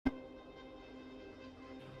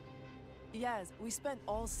Yaz, we spent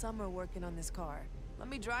all summer working on this car. Let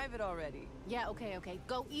me drive it already. Yeah, okay.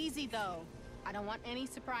 Go easy, though. I don't want any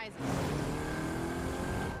surprises.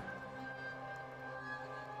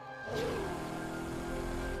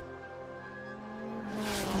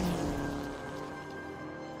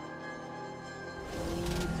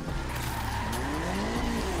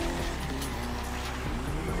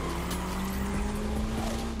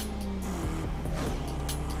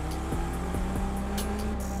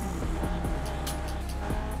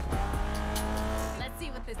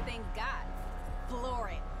 This thing's got. Floor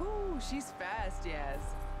it. Ooh, she's fast, Yaz.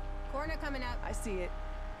 Corner coming up. I see it.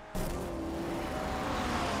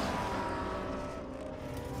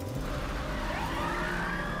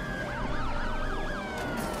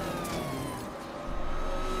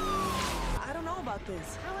 I don't know about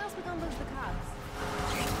this. How else we gonna lose the cops?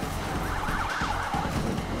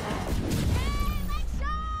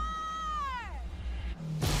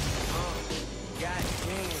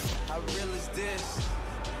 Goddamn, how real is this?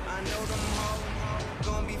 I know them hoes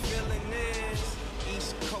gonna be feeling this.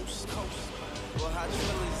 East Coast, well how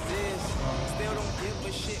trill is this? Still don't give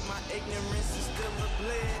a shit, my ignorance is still a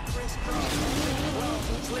bled. Chris Cross,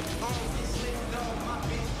 slip on, slip on, my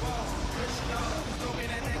big boss. Chris Cross,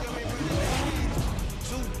 smoking that nigga, me running that.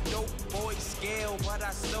 Two dope boys scale, but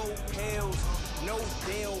I stole pills. No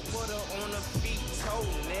deal, put her on her feet,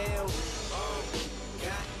 toenails.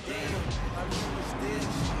 Goddamn, how real is this?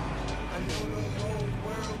 I know the whole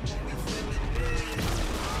world won't be feeling this.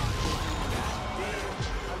 Goddamn,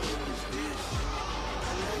 how real is this? I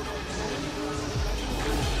know the whole world won't be feeling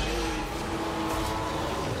this.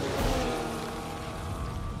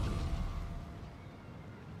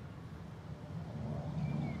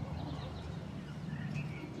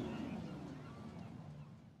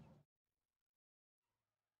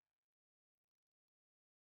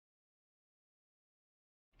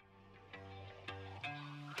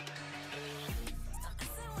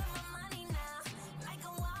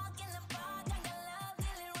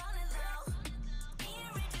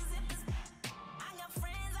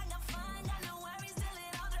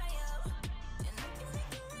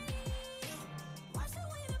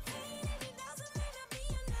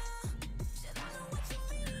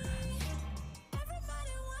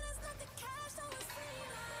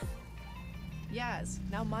 Yaz,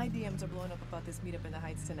 now my DMs are blowing up about this meetup in the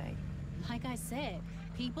Heights tonight. Like I said,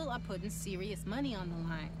 people are putting serious money on the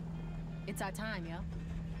line. It's our time, yo.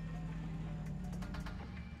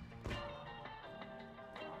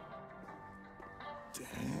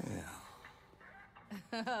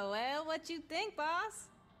 Damn. Well, what you think, boss?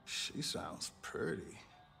 She sounds pretty.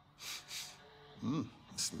 It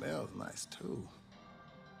smells nice, too.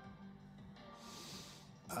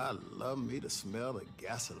 I love me to smell the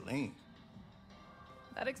gasoline.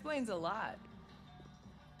 That explains a lot.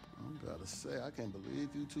 I gotta say, I can't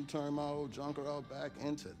believe you two turned my old junker out back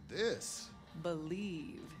into this.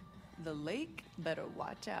 Believe. The lake better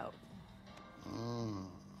watch out.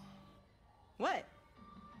 What?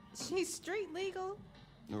 She's street legal?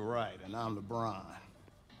 Right, and I'm LeBron.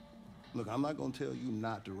 Look, I'm not gonna tell you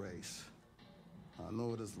not to race. I know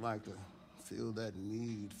what it's like to feel that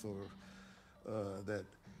need for, the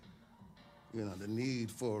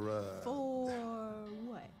need for, For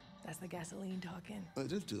what? That's the gasoline talking.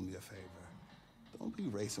 Just do me a favor. Don't be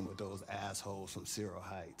racing with those assholes from Cyril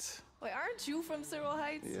Heights. Wait, aren't you from Cyril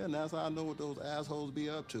Heights? Yeah, and that's how I know what those assholes be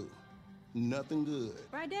up to. Nothing good.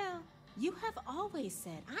 Rydell, you have always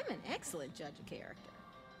said I'm an excellent judge of character.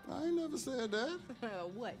 I ain't never said that.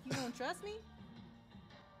 What, you don't trust me?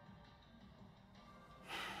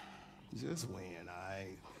 Just win, all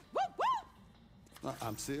right? Woo, woo!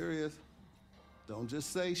 I'm serious. Don't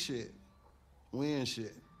just say shit. Win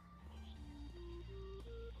shit.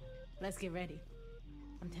 Let's get ready.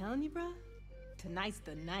 I'm telling you, bruh, tonight's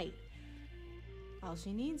the night. All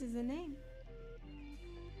she needs is a name.